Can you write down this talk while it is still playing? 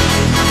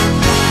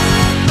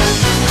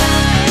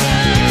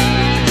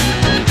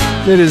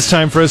It is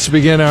time for us to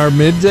begin our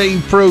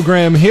midday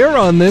program here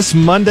on this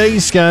Monday.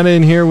 Scott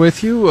in here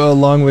with you,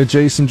 along with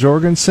Jason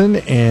Jorgensen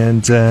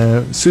and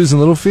Susan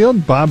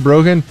Littlefield. Bob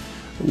Brogan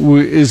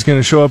is going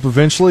to show up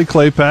eventually.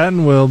 Clay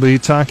Patton will be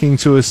talking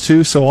to us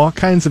too. So all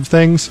kinds of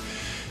things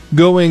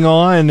going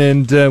on,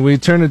 and we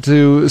turn it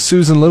to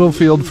Susan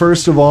Littlefield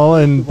first of all.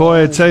 And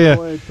boy, I tell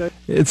you,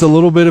 it's a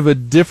little bit of a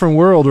different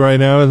world right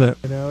now, isn't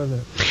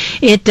it?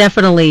 It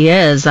definitely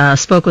is.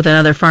 Spoke with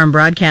another farm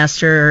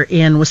broadcaster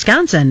in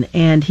Wisconsin,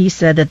 and he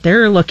said that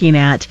they're looking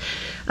at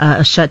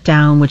a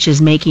shutdown, which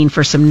is making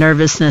for some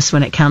nervousness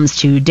when it comes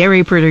to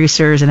dairy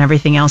producers and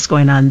everything else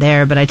going on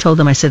there. But I told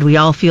them, I said, we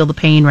all feel the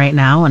pain right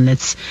now, and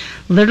it's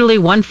literally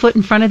one foot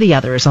in front of the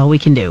other is all we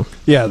can do.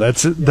 Yeah,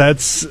 that's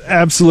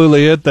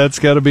absolutely it. That's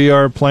got to be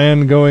our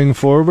plan going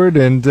forward.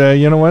 And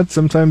you know what?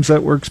 Sometimes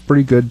that works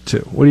pretty good,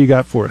 too. What do you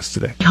got for us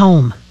today?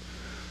 Home.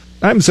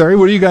 I'm sorry,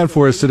 what do you got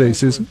for us today,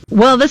 Susan?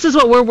 Well, this is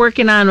what we're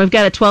working on. We've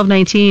got at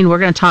 12:19, we're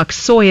going to talk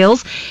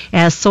soils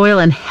as Soil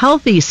and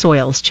Healthy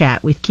Soils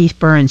chat with Keith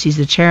Burns. He's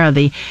the chair of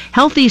the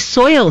Healthy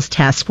Soils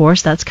Task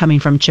Force. That's coming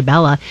from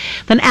Chabela.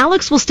 Then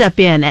Alex will step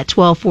in at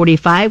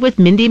 12:45 with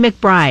Mindy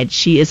McBride.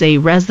 She is a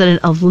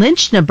resident of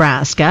Lynch,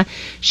 Nebraska.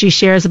 She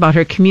shares about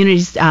her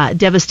community's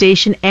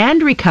devastation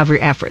and recovery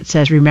efforts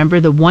as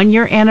remember the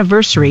 1-year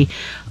anniversary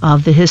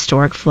of the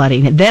historic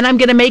flooding. Then I'm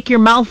going to make your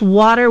mouth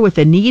water with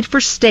a need for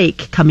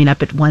steak coming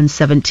up at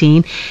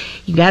 1:17.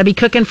 You got to be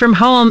cooking from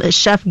home.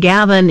 Chef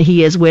Gavin,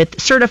 he is with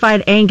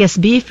Certified Angus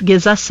Beef,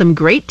 gives us some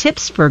great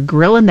tips for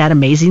grilling that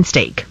amazing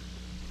steak.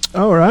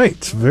 All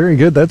right. Very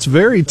good. That's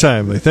very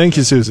timely. Thank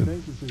you,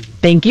 Susan.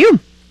 Thank you.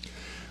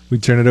 We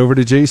turn it over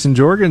to Jason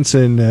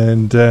Jorgensen,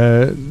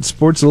 and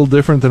sports a little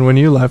different than when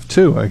you left,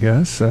 too, I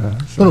guess. A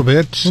little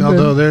bit,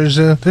 although there's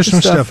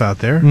some stuff out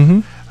there.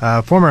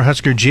 Mm-hmm. Former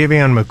Husker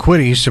Javion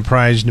McQuitty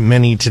surprised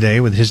many today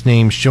with his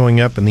name showing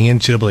up in the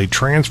NCAA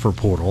transfer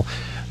portal.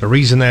 The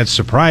reason that's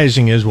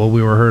surprising is, well,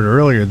 we were heard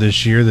earlier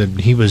this year that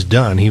he was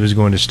done. He was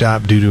going to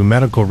stop due to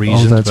medical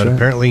reasons, but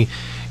apparently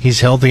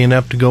he's healthy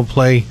enough to go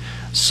play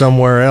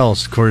somewhere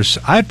else. Of course,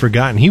 I'd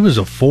forgotten he was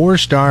a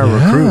 4-star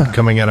recruit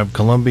coming out of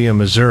Columbia,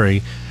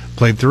 Missouri.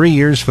 Played 3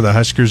 years for the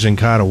Huskers and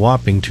caught a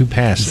whopping 2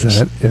 passes. Is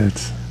that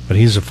it? But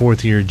he's a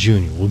 4th-year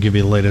junior. We'll give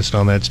you the latest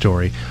on that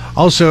story.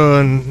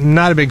 Also,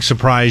 not a big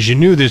surprise. You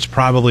knew this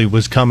probably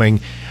was coming,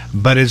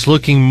 but it's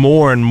looking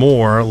more and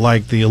more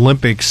like the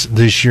Olympics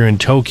this year in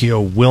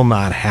Tokyo will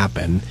not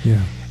happen.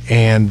 Yeah.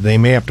 And they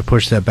may have to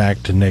push that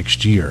back to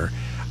next year.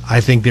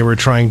 I think they were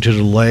trying to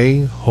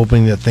delay,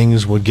 hoping that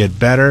things would get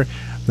better.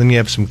 Then you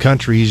have some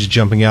countries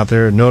jumping out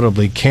there,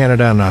 notably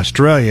Canada and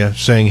Australia,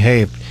 saying,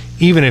 hey,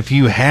 even if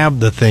you have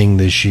the thing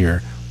this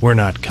year, we're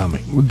not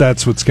coming.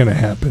 That's what's going to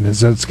happen, is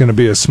that it's going to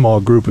be a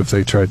small group if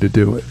they tried to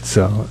do it.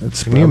 So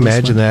can you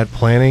imagine that,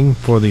 planning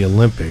for the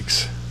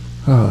Olympics?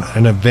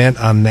 An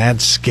event on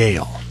that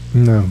scale.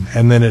 No.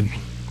 And then it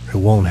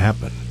won't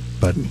happen.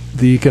 But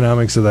the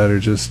economics of that are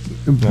just...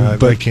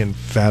 I can't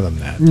fathom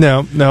that.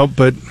 No,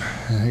 but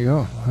there you go.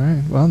 All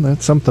right, well,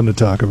 that's something to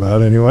talk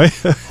about anyway.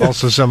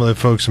 Also, some of the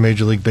folks in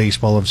Major League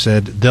Baseball have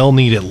said they'll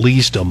need at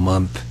least a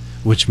month,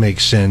 which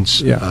makes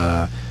sense.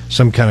 Yeah.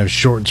 Some kind of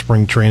short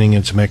spring training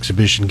and some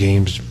exhibition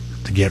games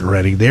to get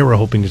ready. They were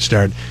hoping to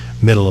start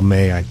middle of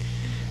May.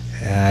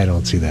 I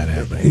don't see that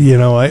happening. You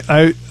know,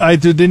 I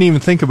didn't even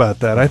think about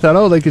that. I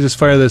thought, they could just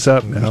fire this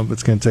up. No, but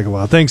it's going to take a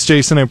while. Thanks,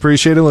 Jason. I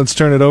appreciate it. Let's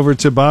turn it over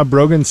to Bob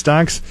Brogan.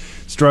 Stocks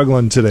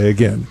struggling today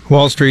again.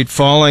 Wall Street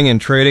falling and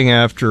trading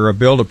after a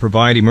bill to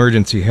provide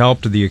emergency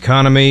help to the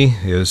economy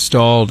is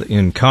stalled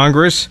in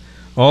Congress.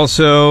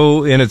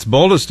 Also, in its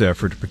boldest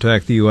effort to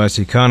protect the U.S.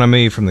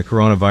 economy from the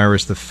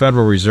coronavirus, the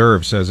Federal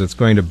Reserve says it's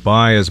going to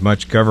buy as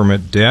much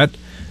government debt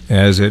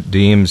as it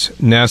deems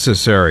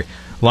necessary.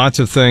 Lots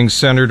of things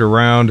centered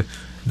around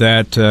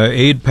that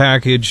aid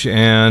package,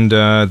 and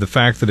the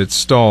fact that it's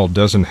stalled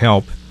doesn't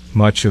help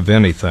much of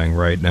anything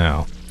right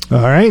now.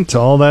 All right,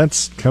 all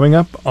that's coming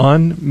up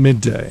on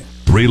Midday.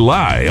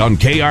 Rely on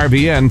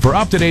KRVN for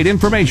up-to-date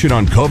information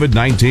on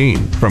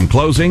COVID-19. From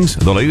closings,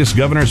 the latest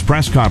governor's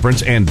press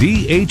conference, and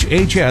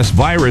DHHS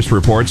virus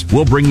reports,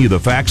 we'll bring you the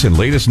facts and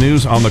latest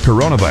news on the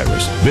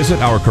coronavirus.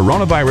 Visit our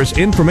coronavirus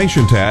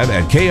information tab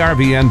at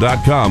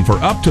krvn.com for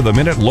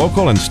up-to-the-minute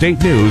local and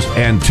state news,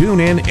 and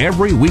tune in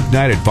every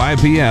weeknight at 5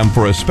 p.m.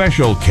 for a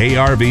special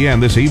KRVN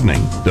this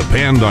evening.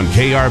 Depend on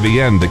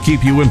KRVN to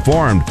keep you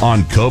informed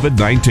on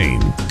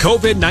COVID-19.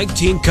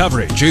 COVID-19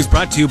 coverage is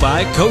brought to you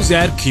by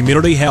Cozad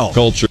Community Health.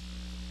 Culture.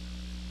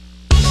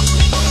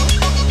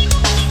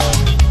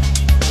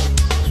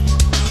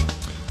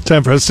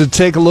 Time for us to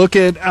take a look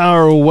at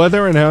our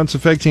weather and how it's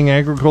affecting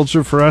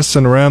agriculture for us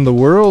and around the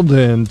world.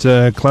 And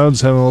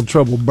clouds having a little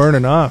trouble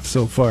burning off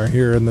so far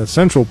here in the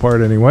central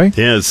part anyway.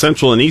 Yeah,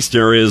 central and east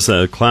areas,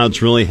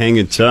 clouds really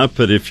hanging tough.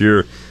 But if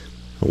you're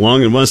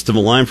along and west of a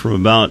line from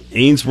about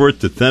Ainsworth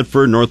to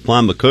Thetford, North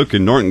Plymouth,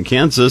 and Norton,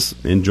 Kansas,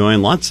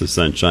 enjoying lots of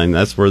sunshine.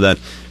 That's where that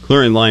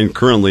clearing line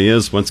currently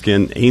is. Once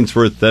again,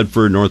 Ainsworth,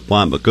 Thetford, North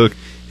Plymouth,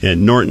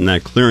 and Norton,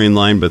 that clearing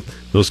line. But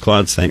those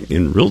clouds hang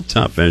in real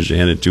tough as you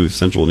head into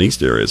central and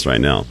east areas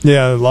right now.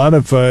 Yeah, a lot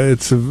of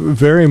it's a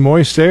very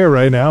moist air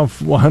right now,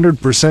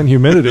 100%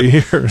 humidity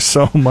here.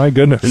 So my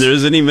goodness, And there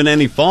isn't even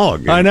any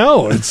fog. I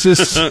know it's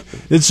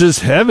just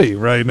heavy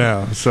right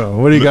now. So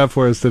what do you got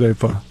for us today,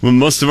 Paul? Well,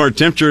 most of our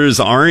temperatures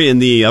are in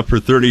the upper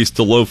 30s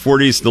to low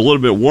 40s, a little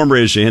bit warmer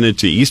as you head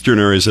into eastern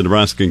areas of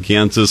Nebraska and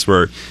Kansas,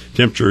 where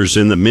temperatures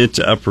in the mid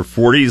to upper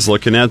 40s.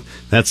 Looking at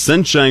that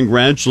sunshine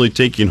gradually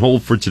taking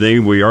hold for today,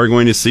 we are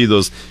going to see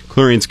those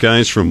clearing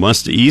skies from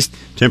west to east.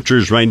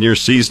 Temperatures right near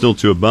seasonal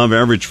to above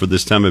average for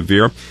this time of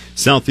year.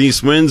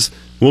 Southeast winds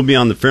will be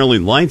on the fairly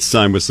light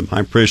side with some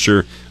high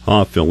pressure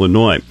off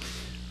Illinois.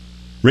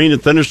 Rain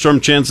and thunderstorm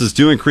chances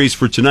do increase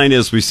for tonight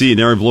as we see an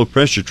area of low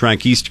pressure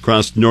track east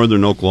across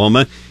northern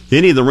Oklahoma.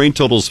 Any of the rain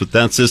totals with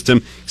that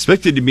system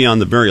expected to be on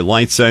the very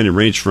light side and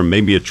range from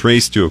maybe a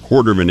trace to a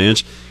quarter of an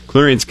inch.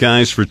 Clearing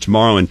skies for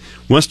tomorrow and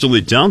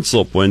westerly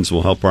downslope winds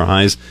will help our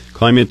highs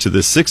climb into the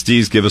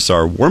 60s, give us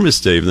our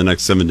warmest day of the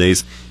next 7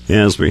 days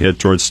as we head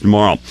towards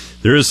tomorrow.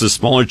 There is a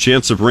smaller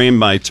chance of rain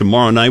by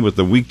tomorrow night with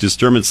a weak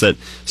disturbance that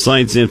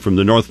slides in from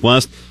the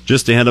northwest.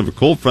 Just ahead of a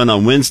cold front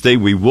on Wednesday,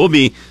 we will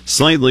be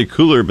slightly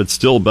cooler but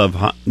still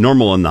above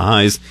normal in the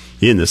highs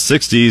in the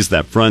 60s.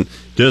 That front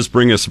does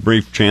bring us a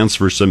brief chance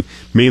for some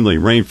mainly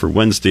rain for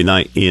Wednesday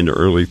night and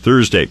early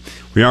Thursday.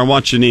 We are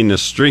watching a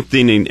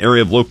strengthening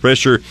area of low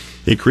pressure,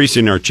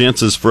 increasing our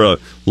chances for a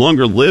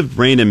longer-lived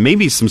rain and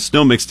maybe some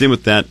snow mixed in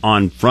with that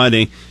on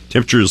Friday.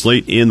 Temperatures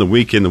late in the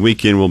weekend. The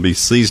weekend will be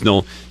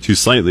seasonal to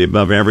slightly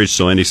above average,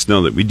 so any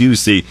snow that we do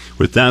see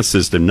with that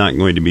system not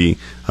going to be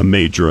a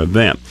major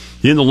event.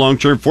 In the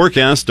long-term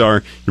forecast,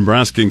 our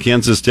Nebraska and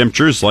Kansas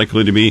temperatures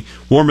likely to be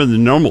warmer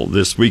than normal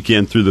this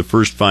weekend through the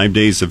first 5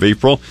 days of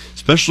April,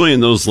 especially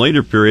in those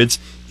later periods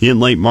in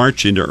late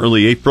March into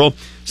early April.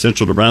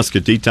 Central Nebraska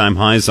daytime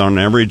highs on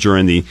average are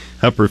in the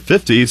upper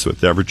 50s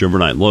with average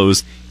overnight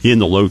lows in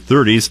the low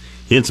 30s.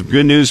 And some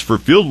good news for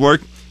field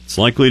work. It's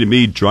likely to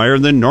be drier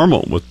than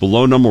normal with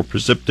below normal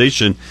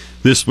precipitation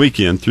this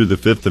weekend through the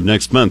 5th of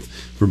next month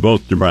for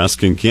both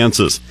Nebraska and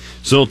Kansas.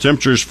 Soil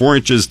temperatures 4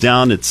 inches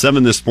down at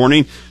 7 this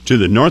morning to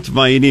the north of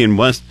I-80 and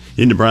west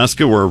in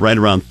Nebraska. We're right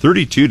around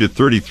 32 to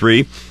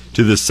 33.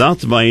 To the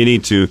south of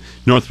I-80 to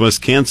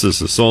northwest Kansas,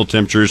 the soil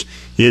temperatures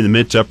in the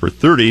mid to upper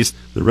 30s.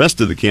 The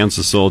rest of the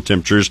Kansas soil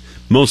temperatures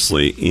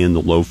mostly in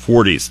the low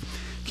 40s.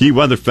 Key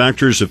weather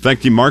factors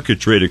affecting market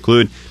trade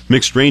include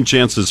mixed rain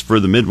chances for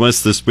the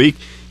Midwest this week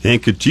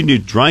and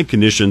continued dry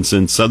conditions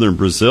in southern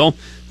Brazil.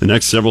 The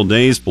next several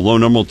days, below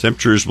normal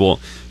temperatures will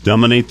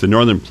dominate the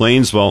northern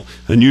plains, while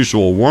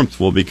unusual warmth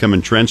will become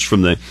entrenched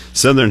from the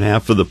southern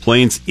half of the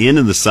plains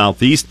into the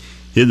southeast.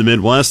 In the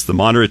Midwest, the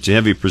moderate to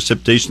heavy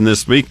precipitation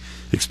this week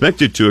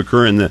expected to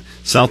occur in the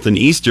south and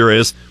east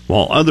areas,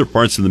 while other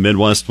parts of the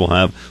Midwest will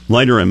have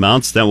lighter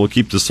amounts. That will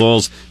keep the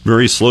soils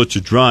very slow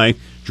to dry.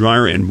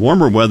 Drier and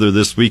warmer weather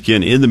this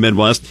weekend in the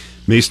Midwest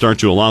may start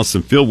to allow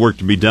some field work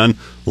to be done,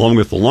 along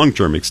with the long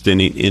term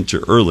extending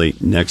into early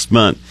next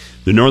month.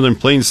 The Northern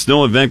Plains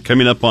snow event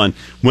coming up on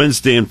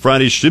Wednesday and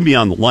Friday should be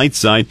on the light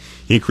side.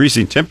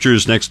 Increasing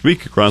temperatures next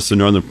week across the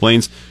Northern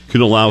Plains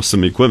could allow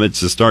some equipment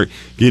to start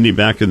getting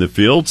back in the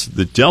fields.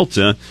 The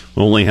Delta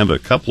will only have a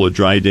couple of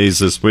dry days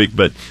this week,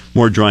 but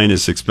more drying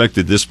is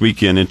expected this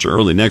weekend into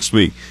early next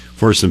week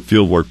for some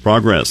field work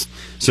progress.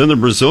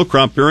 Southern Brazil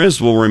crop areas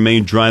will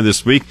remain dry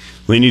this week,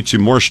 leading to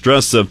more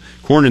stress of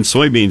corn and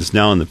soybeans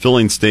now in the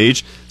filling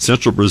stage.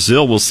 Central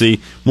Brazil will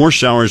see more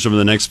showers over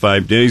the next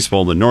 5 days,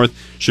 while the north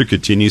should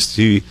continue to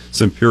see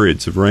some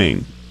periods of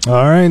rain.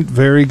 All right,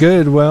 very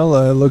good. Well,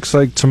 looks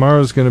like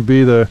tomorrow's going to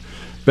be the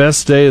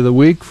best day of the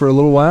week for a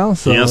little while.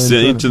 So yes,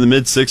 into the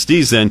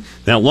mid-60s, and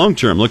that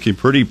long-term looking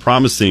pretty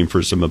promising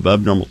for some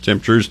above-normal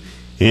temperatures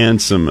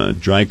and some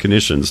dry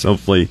conditions.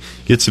 Hopefully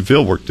get some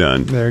field work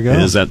done there you go.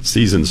 As that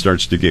season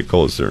starts to get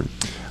closer.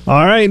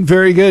 All right,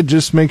 very good.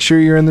 Just make sure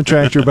you're in the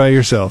tractor by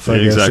yourself, I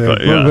guess.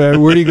 Exactly, yeah.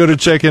 Where do you go to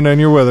check in on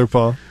your weather,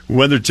 Paul?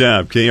 Weather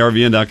tab,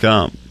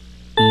 krvn.com.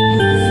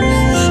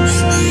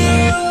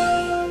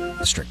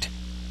 District.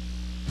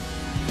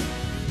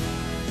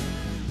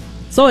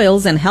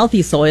 Soils and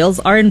healthy soils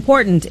are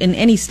important in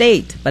any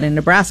state, but in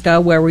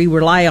Nebraska, where we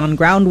rely on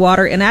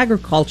groundwater and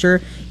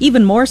agriculture,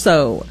 even more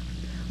so.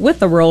 With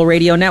the Rural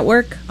Radio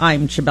Network,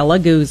 I'm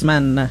Chabella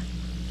Guzman.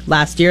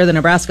 Last year, the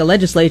Nebraska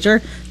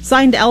legislature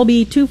signed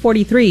LB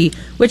 243,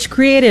 which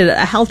created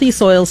a Healthy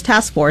Soils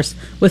Task Force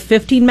with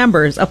 15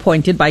 members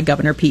appointed by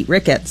Governor Pete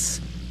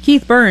Ricketts.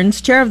 Keith Burns,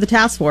 chair of the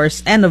task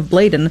force and of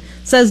Bladen,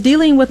 says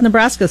dealing with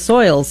Nebraska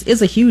soils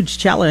is a huge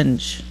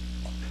challenge.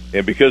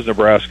 And because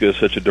Nebraska is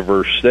such a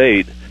diverse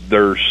state,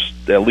 there's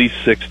at least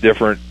 6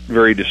 different,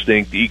 very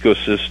distinct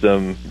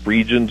ecosystem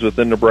regions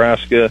within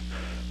Nebraska.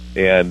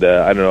 And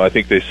I don't know, I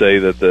think they say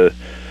that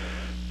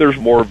there's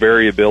more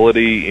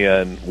variability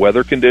in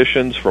weather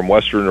conditions from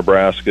western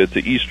Nebraska to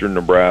eastern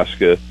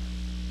Nebraska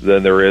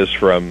than there is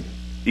from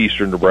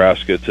eastern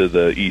Nebraska to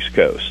the East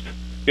Coast.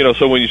 You know,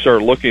 so when you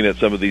start looking at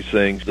some of these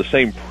things, the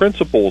same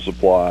principles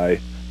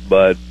apply,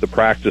 but the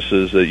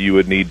practices that you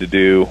would need to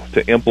do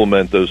to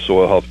implement those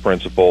soil health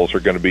principles are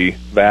going to be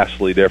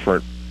vastly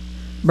different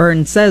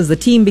Burns says the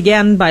team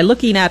began by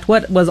looking at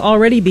what was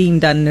already being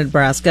done in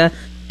Nebraska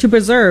to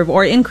preserve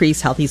or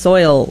increase healthy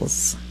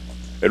soils.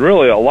 And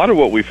really, a lot of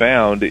what we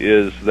found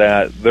is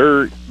that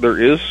there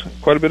is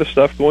quite a bit of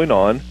stuff going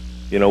on.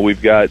 You know,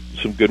 we've got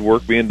some good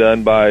work being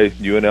done by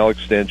UNL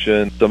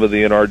Extension, some of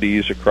the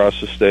NRDs across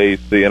the state,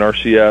 the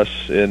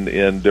NRCS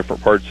in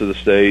different parts of the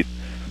state.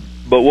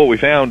 But what we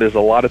found is a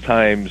lot of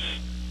times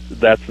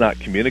that's not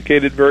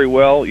communicated very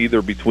well,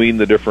 either between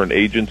the different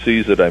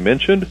agencies that I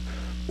mentioned,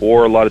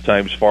 or a lot of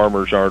times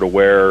farmers aren't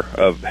aware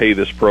of, hey,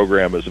 this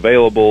program is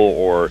available,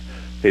 or,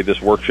 hey,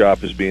 this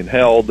workshop is being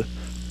held.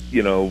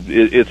 You know,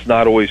 it's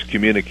not always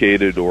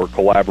communicated or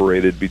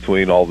collaborated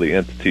between all the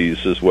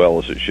entities as well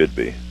as it should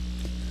be.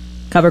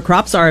 Cover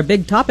crops are a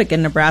big topic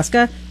in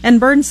Nebraska, and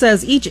Burns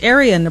says each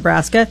area in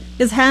Nebraska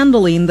is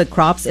handling the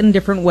crops in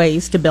different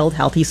ways to build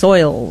healthy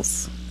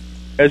soils.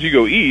 As you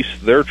go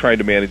east, they're trying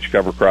to manage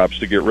cover crops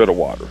to get rid of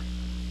water.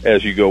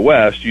 As you go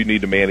west, you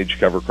need to manage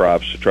cover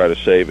crops to try to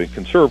save and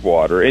conserve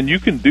water. And you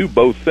can do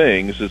both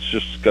things. It's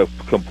just a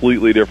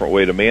completely different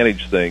way to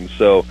manage things.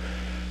 So,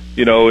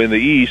 you know, in the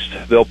east,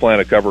 they'll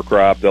plant a cover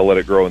crop. They'll let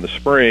it grow in the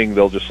spring.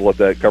 They'll just let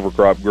that cover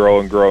crop grow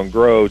and grow and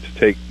grow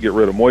to get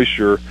rid of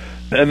moisture.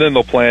 And then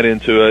they'll plant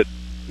into it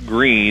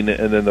green,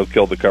 and then they'll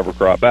kill the cover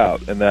crop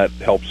out. And that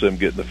helps them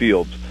get in the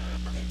fields.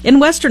 In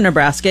western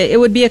Nebraska, it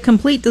would be a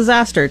complete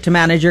disaster to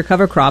manage your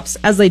cover crops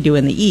as they do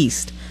in the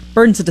east.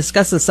 Burns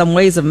discusses some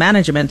ways of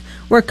management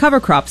where cover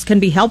crops can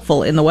be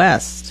helpful in the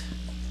west.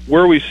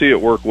 Where we see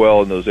it work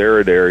well in those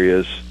arid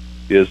areas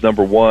is,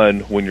 number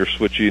one, when you're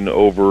switching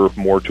over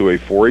more to a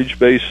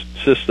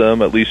forage-based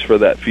system, at least for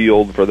that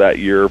field, for that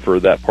year, for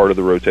that part of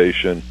the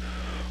rotation,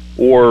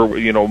 or,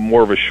 you know,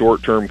 more of a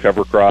short-term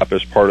cover crop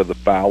as part of the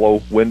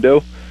fallow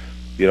window.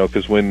 You know,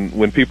 because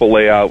when people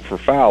lay out for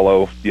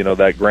fallow, you know,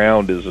 that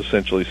ground is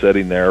essentially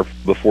sitting there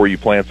before you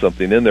plant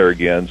something in there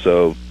again.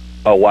 So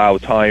allow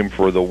time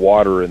for the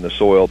water in the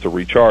soil to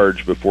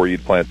recharge before you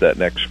plant that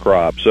next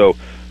crop. So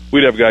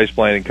we'd have guys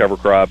planting cover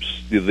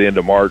crops at the end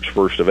of March,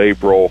 1st of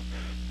April,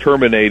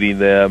 terminating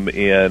them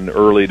in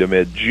early to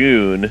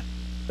mid-June,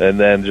 and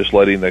then just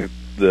letting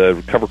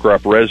the cover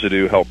crop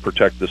residue help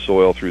protect the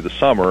soil through the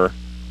summer,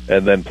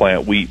 and then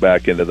plant wheat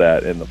back into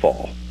that in the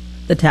fall.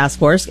 The task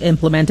force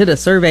implemented a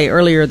survey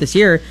earlier this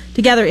year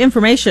to gather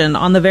information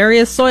on the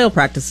various soil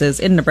practices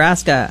in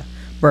Nebraska.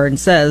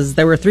 Burns says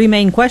there were three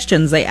main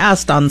questions they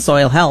asked on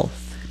soil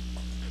health.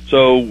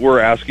 So we're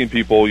asking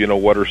people, you know,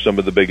 what are some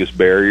of the biggest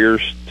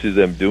barriers to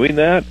them doing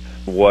that?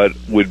 What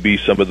would be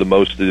some of the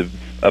most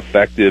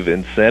effective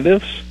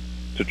incentives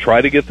to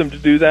try to get them to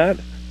do that?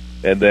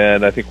 And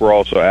then I think we're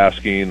also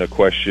asking a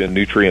question,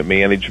 nutrient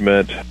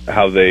management,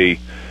 how they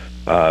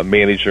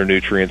manage their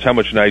nutrients, how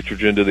much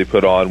nitrogen do they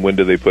put on, when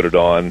do they put it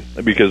on,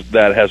 because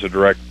that has a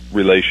direct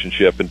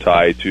relationship and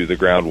tie to the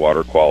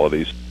groundwater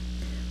qualities.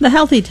 The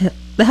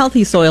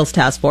Healthy Soils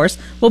Task Force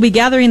will be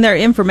gathering their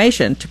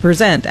information to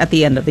present at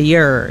the end of the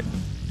year.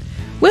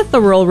 With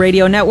the Rural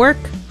Radio Network,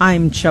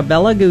 I'm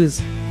Chabela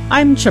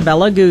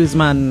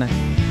Guzman.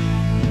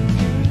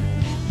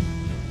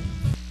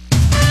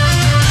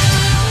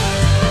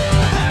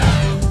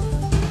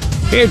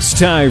 It's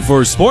time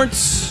for sports,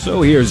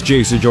 so here's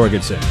Jason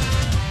Jorgensen.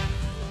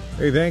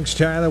 Hey, thanks,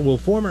 Tyler. Well,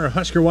 former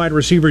Husker wide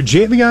receiver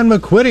Javion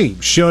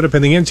McQuitty showed up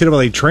in the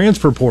NCAA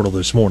transfer portal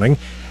this morning.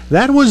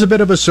 That was a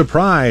bit of a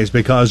surprise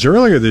because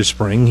earlier this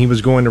spring he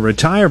was going to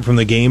retire from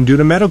the game due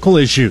to medical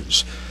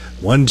issues.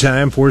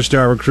 One-time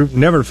four-star recruit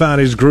never found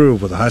his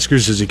groove with the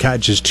Huskers as he caught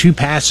just 2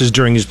 passes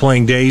during his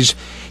playing days.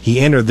 He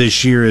entered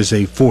this year as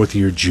a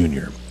fourth-year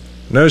junior.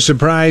 No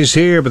surprise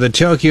here, but the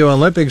Tokyo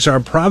Olympics are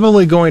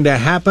probably going to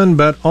happen,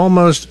 but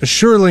almost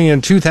surely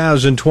in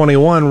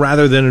 2021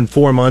 rather than in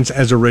 4 months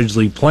as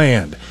originally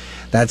planned.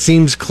 That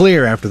seems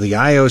clear after the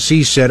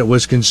IOC said it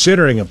was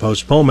considering a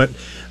postponement.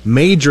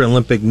 Major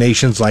Olympic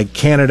nations like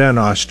Canada and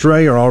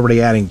Australia are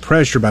already adding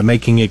pressure by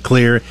making it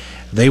clear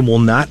they will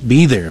not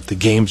be there if the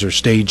games are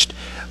staged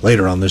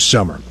later on this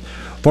summer.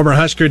 Former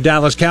Husker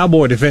Dallas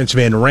Cowboy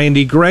defenseman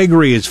Randy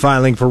Gregory is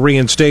filing for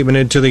reinstatement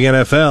into the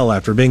NFL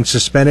after being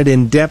suspended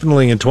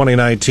indefinitely in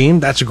 2019.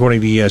 That's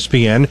according to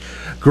ESPN.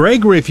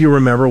 Gregory, if you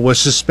remember, was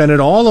suspended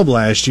all of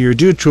last year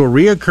due to a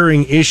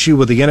reoccurring issue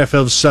with the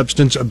NFL's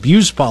substance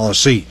abuse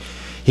policy.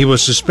 He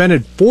was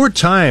suspended 4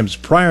 times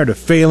prior to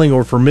failing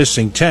or for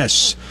missing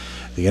tests.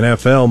 The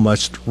NFL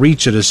must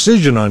reach a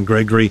decision on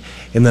Gregory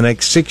in the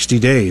next 60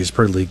 days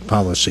per league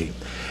policy.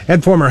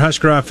 And former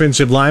Husker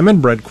offensive lineman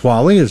Brett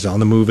Qualley is on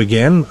the move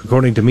again.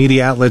 According to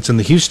media outlets in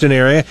the Houston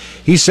area,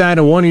 he signed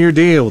a 1-year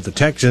deal with the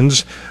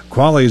Texans.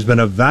 Qualley has been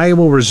a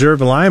valuable reserve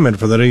lineman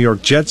for the New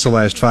York Jets the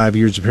last 5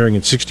 years, appearing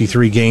in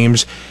 63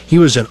 games. He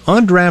was an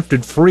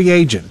undrafted free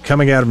agent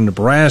coming out of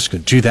Nebraska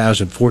in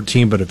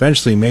 2014, but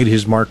eventually made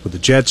his mark with the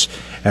Jets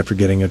after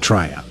getting a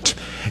tryout.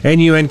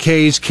 And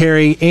UNK's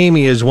Carrie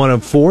Amy is one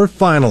of 4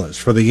 finalists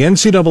for the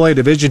NCAA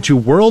Division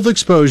II World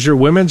Exposure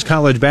Women's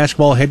College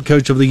Basketball Head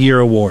Coach of the Year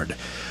award.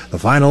 The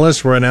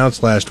finalists were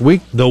announced last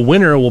week. The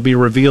winner will be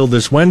revealed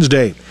this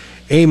Wednesday.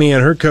 Amy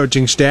and her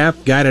coaching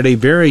staff guided a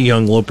very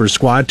young Loper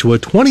squad to a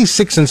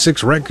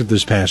 26-6 record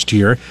this past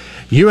year.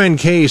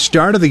 UNK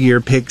started the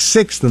year picked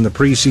 6th in the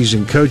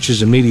preseason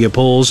coaches and media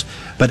polls,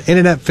 but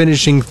ended up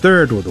finishing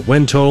 3rd with a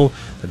win total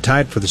that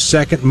tied for the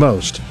second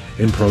most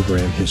in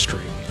program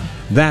history.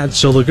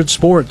 That's a look at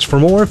sports. For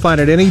more,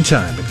 find it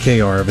anytime at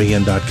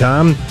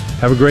krvn.com.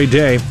 Have a great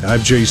day.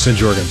 I'm Jason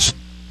Jorgens.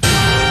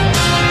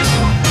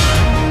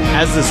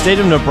 As the state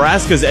of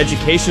Nebraska's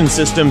education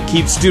system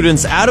keeps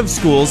students out of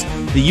schools,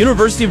 the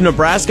University of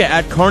Nebraska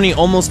at Kearney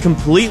almost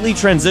completely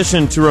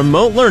transitioned to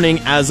remote learning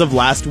as of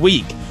last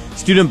week.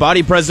 Student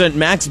body president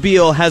Max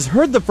Beal has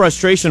heard the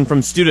frustration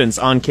from students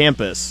on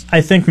campus. I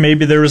think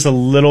maybe there was a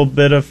little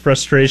bit of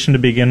frustration to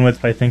begin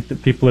with. I think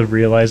that people have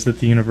realized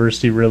that the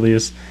university really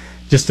is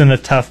just in a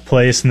tough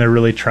place and they're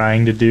really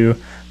trying to do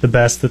the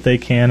best that they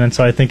can. And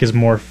so I think as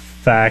more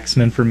facts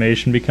and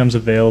information becomes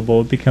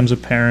available, it becomes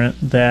apparent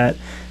that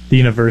the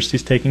university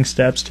is taking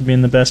steps to be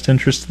in the best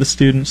interest of the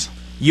students.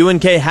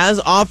 UNK has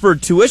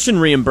offered tuition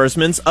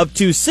reimbursements up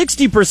to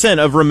 60%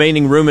 of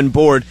remaining room and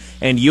board,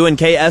 and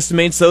UNK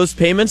estimates those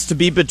payments to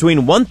be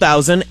between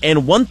 $1,000 and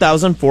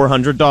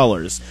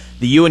 $1,400.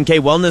 The UNK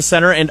Wellness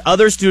Center and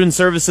other student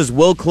services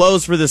will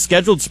close for the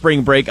scheduled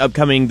spring break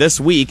upcoming this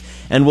week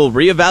and will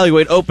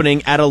reevaluate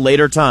opening at a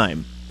later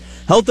time.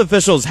 Health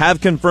officials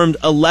have confirmed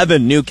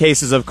 11 new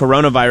cases of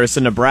coronavirus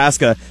in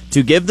Nebraska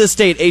to give the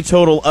state a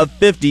total of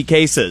 50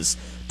 cases.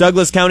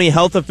 Douglas County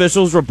health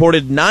officials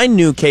reported 9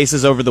 new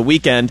cases over the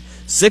weekend.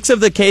 6 of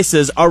the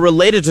cases are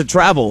related to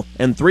travel,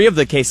 and 3 of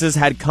the cases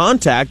had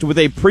contact with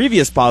a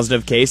previous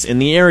positive case in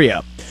the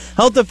area.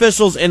 Health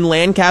officials in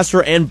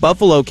Lancaster and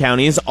Buffalo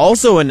counties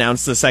also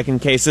announced the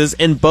second cases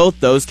in both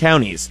those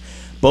counties.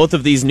 Both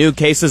of these new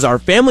cases are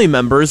family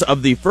members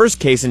of the first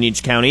case in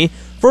each county.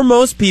 For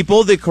most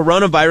people, the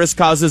coronavirus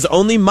causes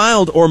only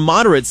mild or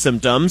moderate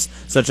symptoms,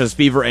 such as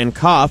fever and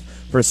cough.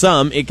 For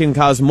some, it can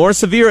cause more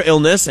severe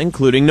illness,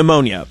 including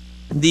pneumonia.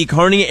 The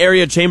Kearney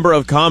Area Chamber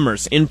of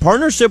Commerce, in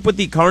partnership with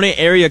the Kearney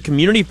Area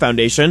Community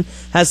Foundation,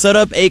 has set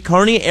up a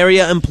Kearney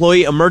Area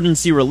Employee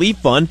Emergency Relief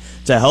Fund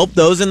to help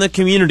those in the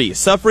community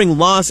suffering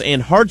loss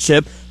and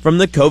hardship from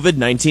the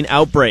COVID-19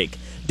 outbreak.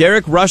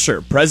 Derek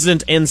Rusher,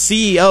 President and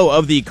CEO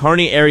of the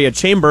Kearney Area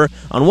Chamber,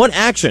 on what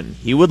action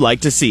he would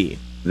like to see.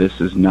 This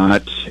is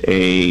not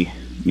a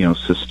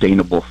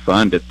sustainable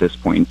fund at this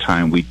point in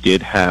time. We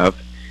did have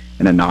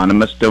an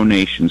anonymous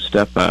donation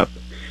step up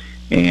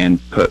and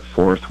put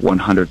forth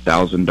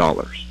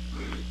 $100,000.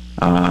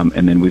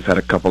 And then we've had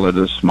a couple of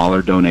the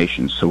smaller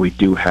donations, so we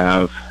do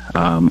have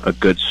a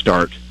good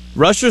start.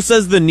 Rusher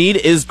says the need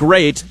is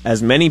great,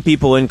 as many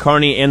people in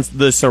Kearney and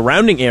the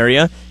surrounding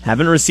area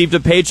haven't received a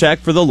paycheck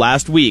for the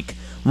last week.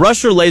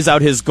 Rusher lays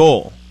out his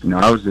goal.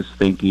 I was just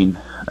thinking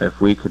if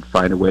we could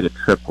find a way to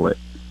triple it.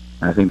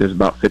 I think there's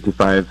about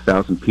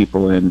 55,000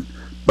 people in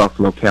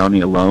Buffalo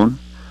County alone.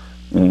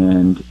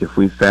 And if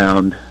we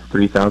found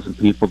 3,000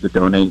 people to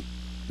donate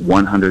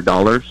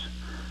 $100,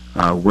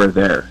 we're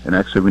there. And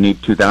actually, we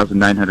need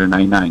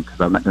 $2,999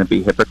 because I'm not going to be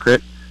a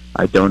hypocrite.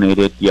 I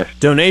donated yesterday.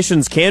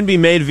 Donations can be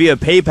made via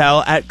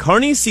PayPal at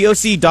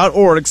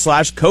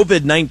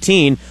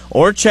kearneycoc.org/COVID-19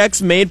 or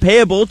checks made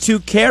payable to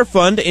Care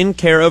Fund in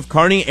care of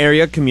Kearney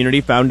Area Community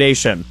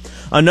Foundation.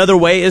 Another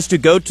way is to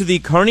go to the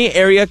Kearney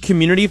Area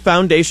Community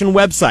Foundation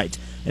website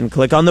and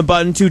click on the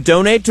button to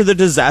donate to the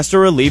Disaster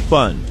Relief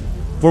Fund.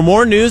 For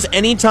more news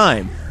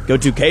anytime, go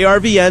to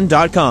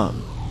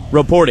krvn.com.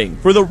 Reporting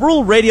for the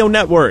Rural Radio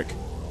Network,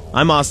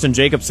 I'm Austin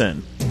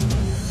Jacobson.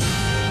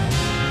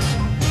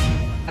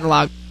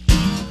 Catalog.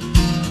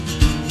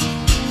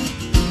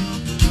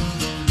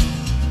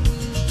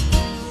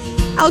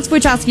 Alex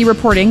Wojcicki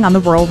reporting on the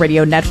Rural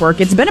Radio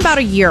Network. It's been about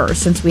a year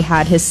since we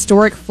had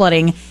historic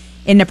flooding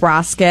in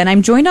Nebraska, and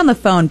I'm joined on the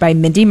phone by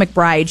Mindy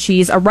McBride.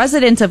 She's a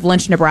resident of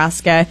Lynch,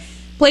 Nebraska,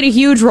 played a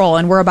huge role,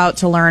 and we're about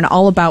to learn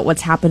all about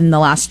what's happened in the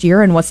last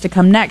year and what's to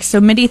come next.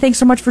 So, Mindy, thanks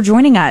so much for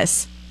joining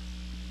us.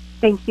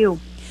 Thank you.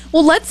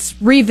 Well, let's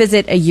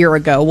revisit a year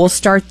ago. We'll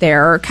start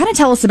there. Kind of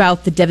tell us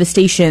about the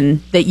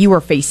devastation that you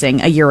were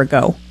facing a year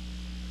ago.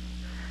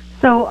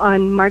 So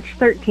on March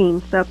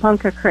 13th, the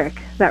Ponca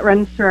Creek that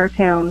runs through our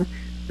town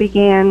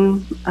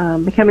began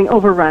becoming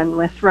overrun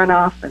with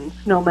runoff and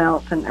snow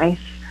melt and ice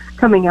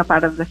coming up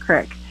out of the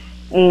creek.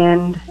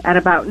 And at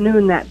about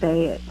noon that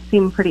day, it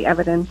seemed pretty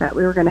evident that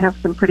we were going to have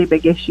some pretty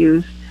big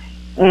issues.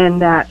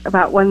 And at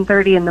about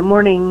 1:30 in the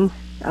morning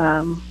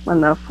on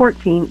the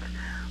 14th,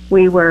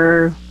 we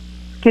were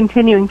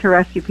continuing to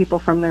rescue people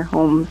from their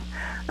homes.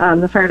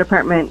 The fire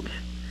department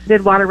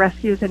did water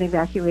rescues and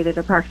evacuated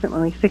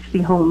approximately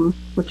 60 homes,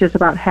 which is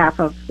about half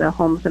of the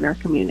homes in our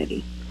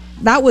community.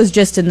 That was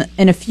just in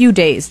a few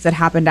days that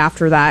happened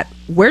after that.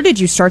 Where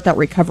did you start that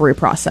recovery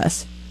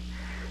process?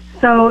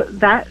 So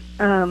that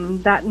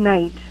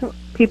night,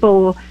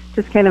 people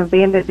just kind of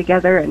banded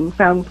together and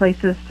found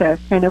places to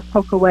kind of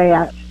poke away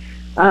at.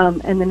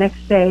 And the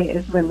next day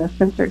is when the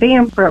Spencer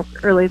Dam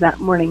broke early that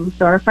morning.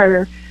 So our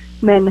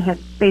firemen had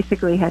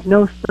basically had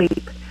no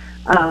sleep.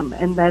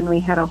 And then we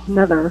had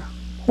another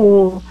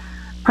whole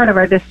part of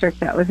our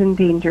district that was in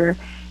danger.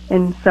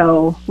 And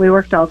so we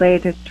worked all day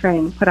to try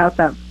and put out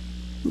that.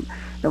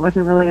 It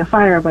wasn't really a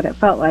fire, but it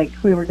felt like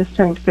we were just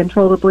trying to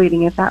control the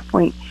bleeding at that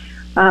point.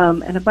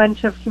 And a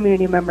bunch of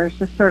community members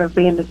just sort of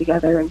banded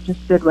together and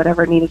just did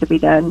whatever needed to be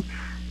done.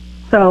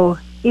 So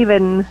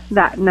even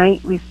that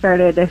night, we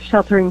started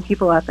sheltering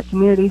people at the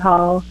community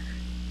hall.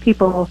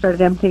 People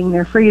started emptying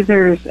their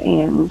freezers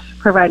and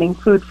providing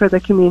food for the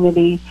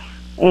community.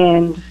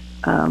 And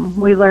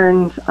we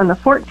learned on the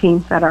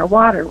 14th that our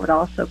water would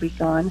also be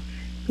gone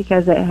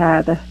because it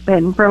had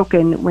been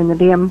broken when the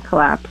dam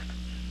collapsed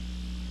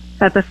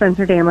at the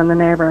Spencer Dam on the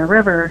Niobrara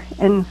River.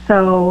 And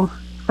so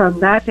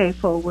from that day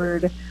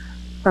forward,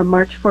 from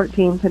March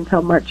 14th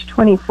until March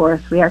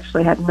 24th, we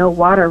actually had no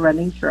water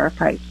running through our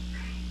pipes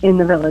in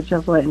the village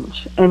of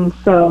Lynch. And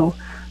so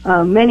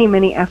many,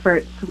 many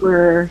efforts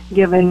were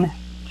given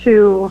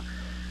to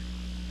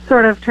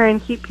sort of try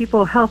and keep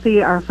people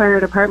healthy. Our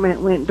fire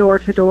department went door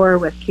to door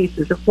with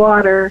cases of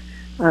water,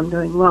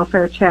 doing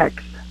welfare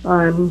checks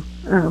on,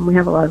 we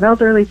have a lot of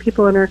elderly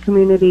people in our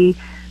community,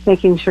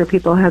 making sure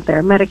people had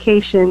their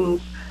medications.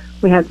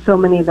 We had so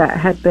many that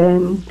had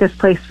been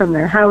displaced from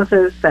their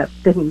houses that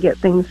didn't get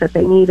things that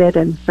they needed,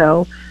 and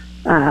so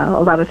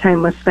a lot of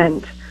time was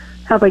spent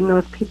helping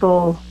those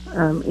people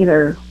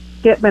either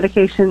get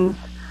medications,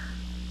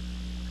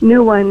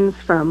 new ones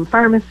from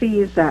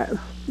pharmacies that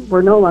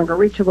were no longer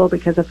reachable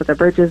because of the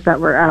bridges that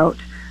were out.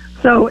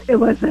 So it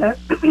was a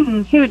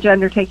huge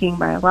undertaking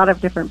by a lot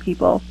of different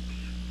people.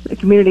 The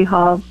community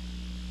hall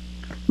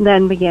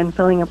then began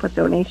filling up with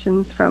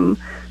donations from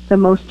the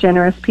most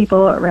generous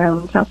people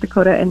around South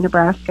Dakota and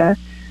Nebraska,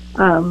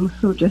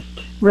 who just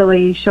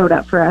really showed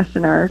up for us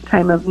in our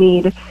time of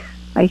need.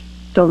 I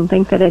don't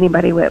think that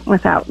anybody went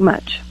without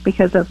much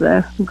because of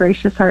the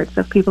gracious hearts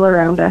of people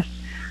around us.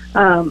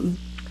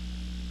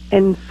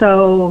 And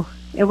so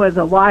it was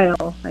a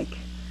while, like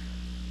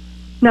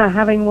not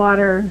having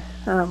water.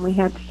 We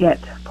had to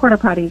get porta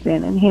potties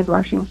in and hand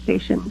washing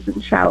stations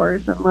and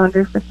showers and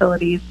laundry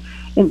facilities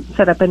and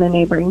set up in a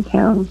neighboring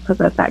town so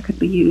that that could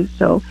be used.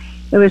 So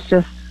it was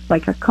just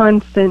like a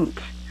constant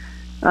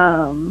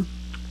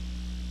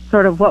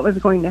sort of what was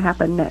going to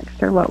happen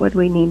next or what would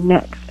we need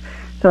next.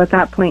 So at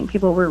that point,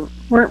 people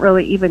weren't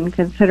really even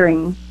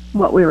considering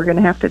what we were going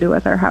to have to do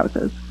with our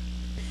houses.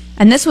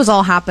 And this was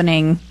all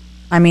happening,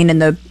 I mean, in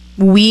the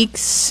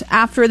weeks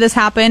after this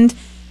happened.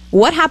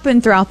 What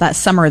happened throughout that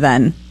summer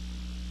then?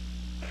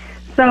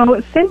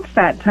 So since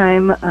that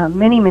time,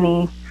 many,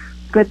 many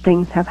good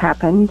things have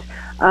happened,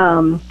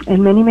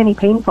 and many, many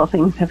painful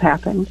things have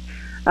happened.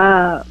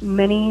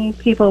 Many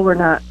people were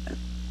not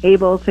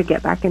able to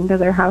get back into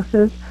their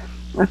houses.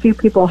 A few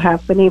people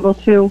have been able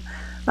to.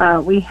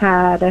 We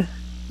had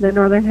the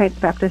Northern Heights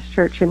Baptist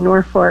Church in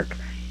Norfolk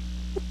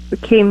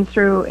came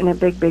through in a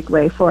big, big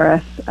way for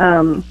us.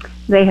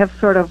 They have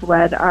sort of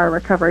led our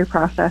recovery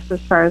process as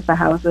far as the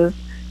houses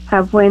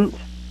have went.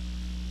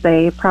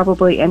 They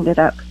probably ended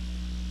up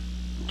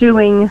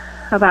doing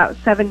about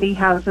 70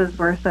 houses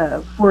worth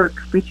of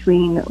work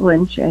between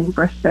Lynch and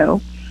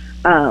Bristow,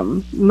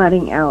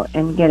 mudding out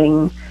and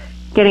getting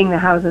the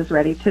houses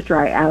ready to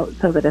dry out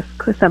so that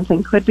if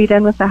something could be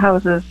done with the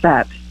houses,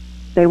 that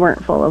they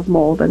weren't full of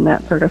mold and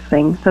that sort of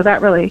thing. So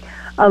that really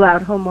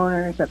allowed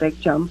homeowners a big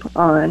jump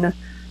on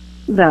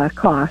the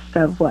cost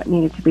of what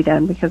needed to be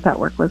done because that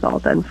work was all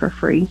done for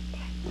free.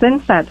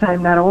 Since that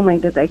time, not only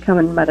did they come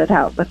and mud it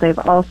out, but they've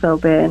also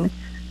been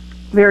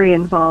very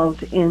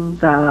involved in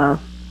the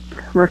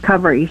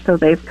recovery. So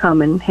they've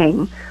come and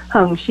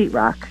hung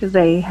sheetrock.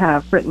 They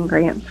have written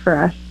grants for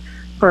us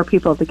for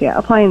people to get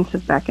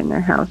appliances back in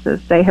their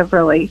houses. They have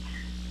really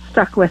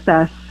stuck with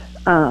us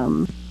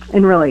and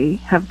really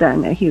have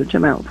done a huge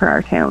amount for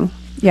our town.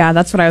 Yeah,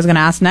 that's what I was going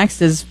to ask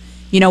next is,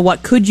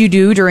 what could you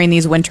do during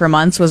these winter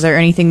months? Was there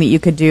anything that you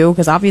could do?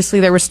 Because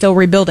obviously there was still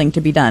rebuilding to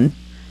be done.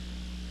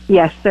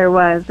 Yes, there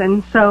was.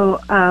 And so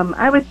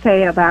I would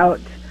say about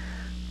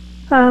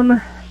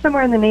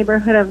somewhere in the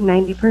neighborhood of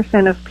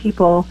 90% of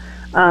people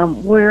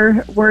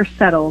were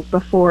settled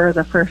before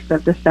the 1st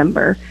of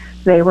December.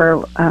 They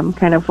were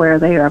kind of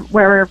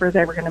wherever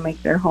they were going to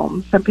make their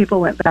homes. Some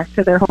people went back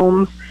to their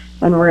homes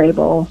and were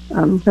able,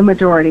 the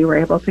majority were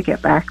able to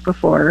get back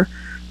before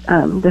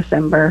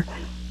December.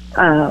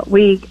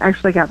 We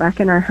actually got back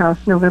in our house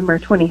November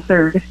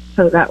 23rd,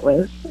 so that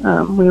was,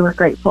 we were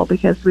grateful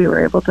because we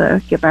were able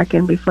to get back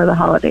in before the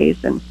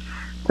holidays, and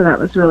so that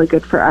was really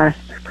good for us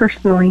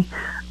personally.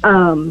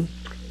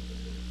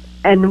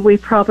 And we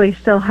probably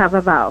still have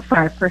about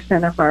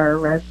 5% of our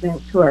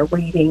residents who are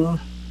waiting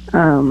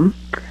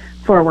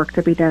for work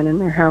to be done in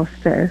their house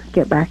to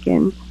get back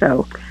in.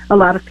 So a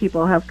lot of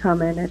people have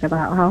commented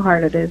about how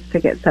hard it is to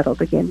get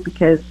settled again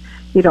because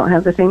you don't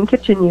have the same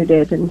kitchen you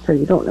did, and so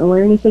you don't know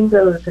where anything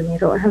goes, and you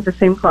don't have the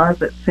same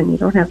closets, and you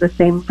don't have the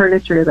same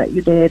furniture that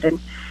you did, and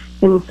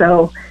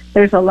so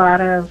there's a lot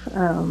of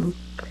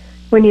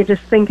when you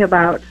just think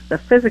about the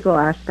physical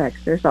aspects,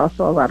 there's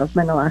also a lot of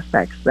mental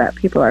aspects that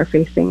people are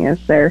facing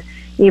as they're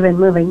even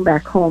moving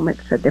back home.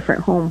 It's a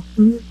different home.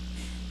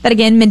 That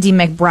again, Mindy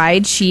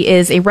McBride. She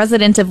is a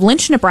resident of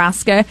Lynch,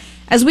 Nebraska,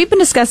 as we've been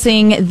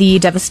discussing the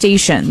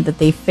devastation that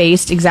they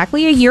faced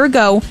exactly a year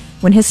ago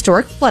when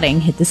historic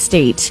flooding hit the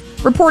state.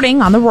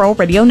 Reporting on the Rural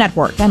Radio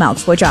Network, I'm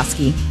Alex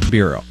Wojcicki.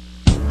 Bureau.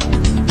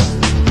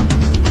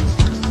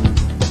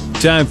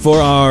 Time for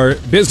our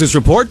business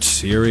report.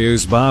 Here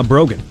is Bob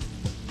Brogan.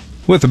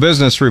 With the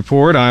business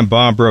report, I'm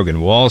Bob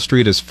Brogan. Wall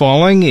Street is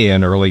falling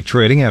in early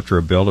trading after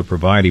a bill to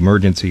provide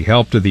emergency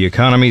help to the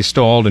economy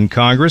stalled in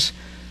Congress.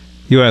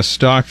 U.S.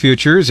 stock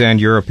futures and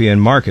European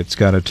markets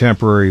got a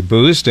temporary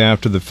boost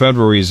after the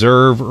Federal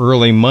Reserve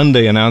early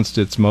Monday announced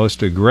its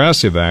most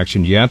aggressive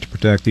action yet to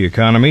protect the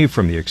economy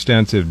from the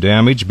extensive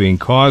damage being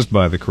caused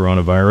by the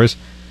coronavirus.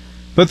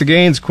 But the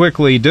gains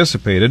quickly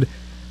dissipated.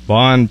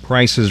 Bond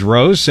prices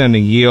rose,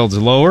 sending yields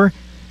lower.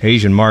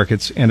 Asian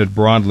markets ended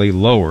broadly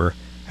lower,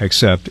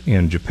 except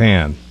in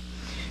Japan.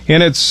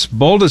 In its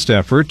boldest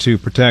effort to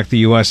protect the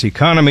U.S.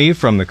 economy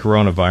from the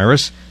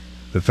coronavirus,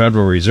 the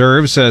Federal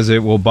Reserve says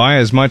it will buy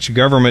as much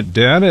government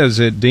debt as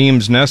it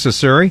deems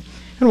necessary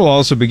and will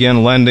also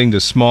begin lending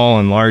to small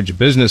and large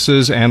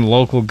businesses and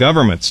local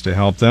governments to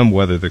help them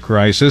weather the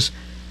crisis.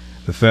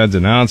 The Fed's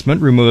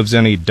announcement removes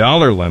any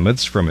dollar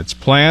limits from its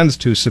plans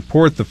to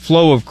support the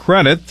flow of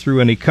credit through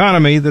an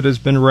economy that has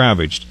been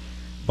ravaged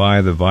by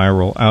the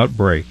viral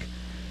outbreak.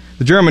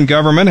 The German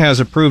government has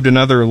approved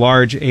another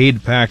large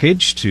aid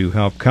package to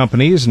help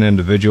companies and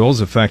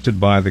individuals affected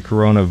by the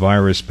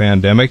coronavirus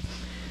pandemic.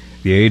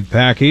 The aid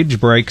package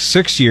breaks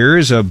 6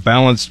 years of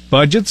balanced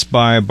budgets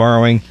by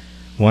borrowing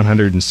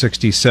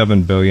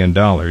 $167 billion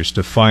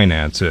to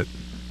finance it.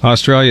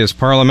 Australia's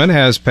parliament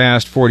has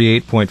passed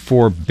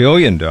 $48.4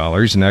 billion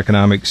in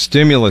economic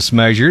stimulus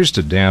measures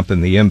to dampen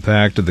the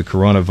impact of the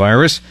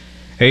coronavirus.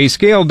 A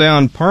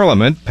scaled-down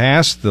parliament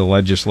passed the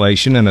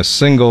legislation in a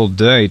single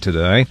day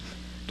today.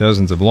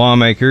 Dozens of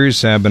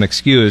lawmakers have been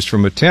excused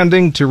from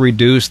attending to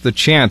reduce the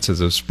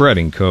chances of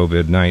spreading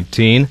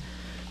COVID-19.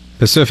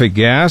 Pacific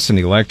Gas and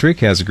Electric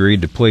has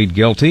agreed to plead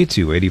guilty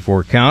to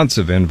 84 counts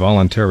of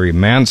involuntary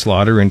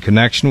manslaughter in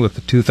connection with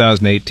the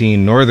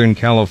 2018 Northern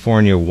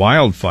California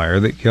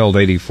wildfire that killed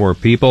 84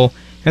 people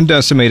and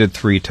decimated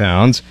 3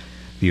 towns.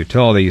 The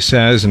utility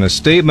says in a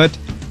statement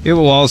it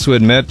will also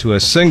admit to a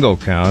single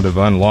count of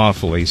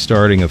unlawfully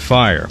starting a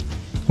fire.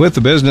 With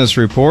the business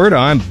report,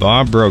 I'm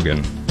Bob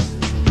Brogan.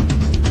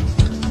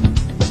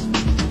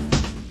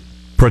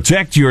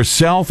 Protect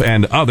yourself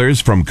and others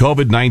from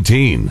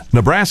COVID-19.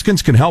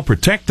 Nebraskans can help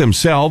protect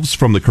themselves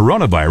from the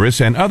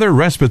coronavirus and other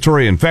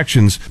respiratory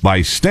infections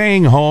by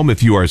staying home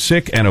if you are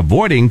sick and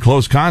avoiding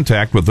close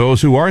contact with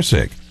those who are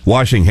sick.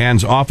 Washing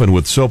hands often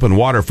with soap and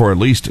water for at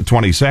least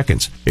 20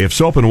 seconds. If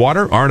soap and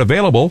water aren't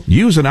available,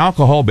 use an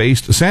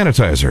alcohol-based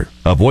sanitizer.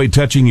 Avoid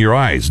touching your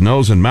eyes,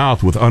 nose, and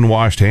mouth with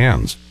unwashed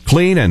hands.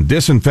 Clean and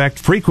disinfect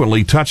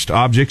frequently touched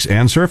objects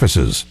and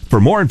surfaces. For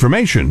more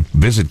information,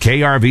 visit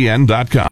krvn.com.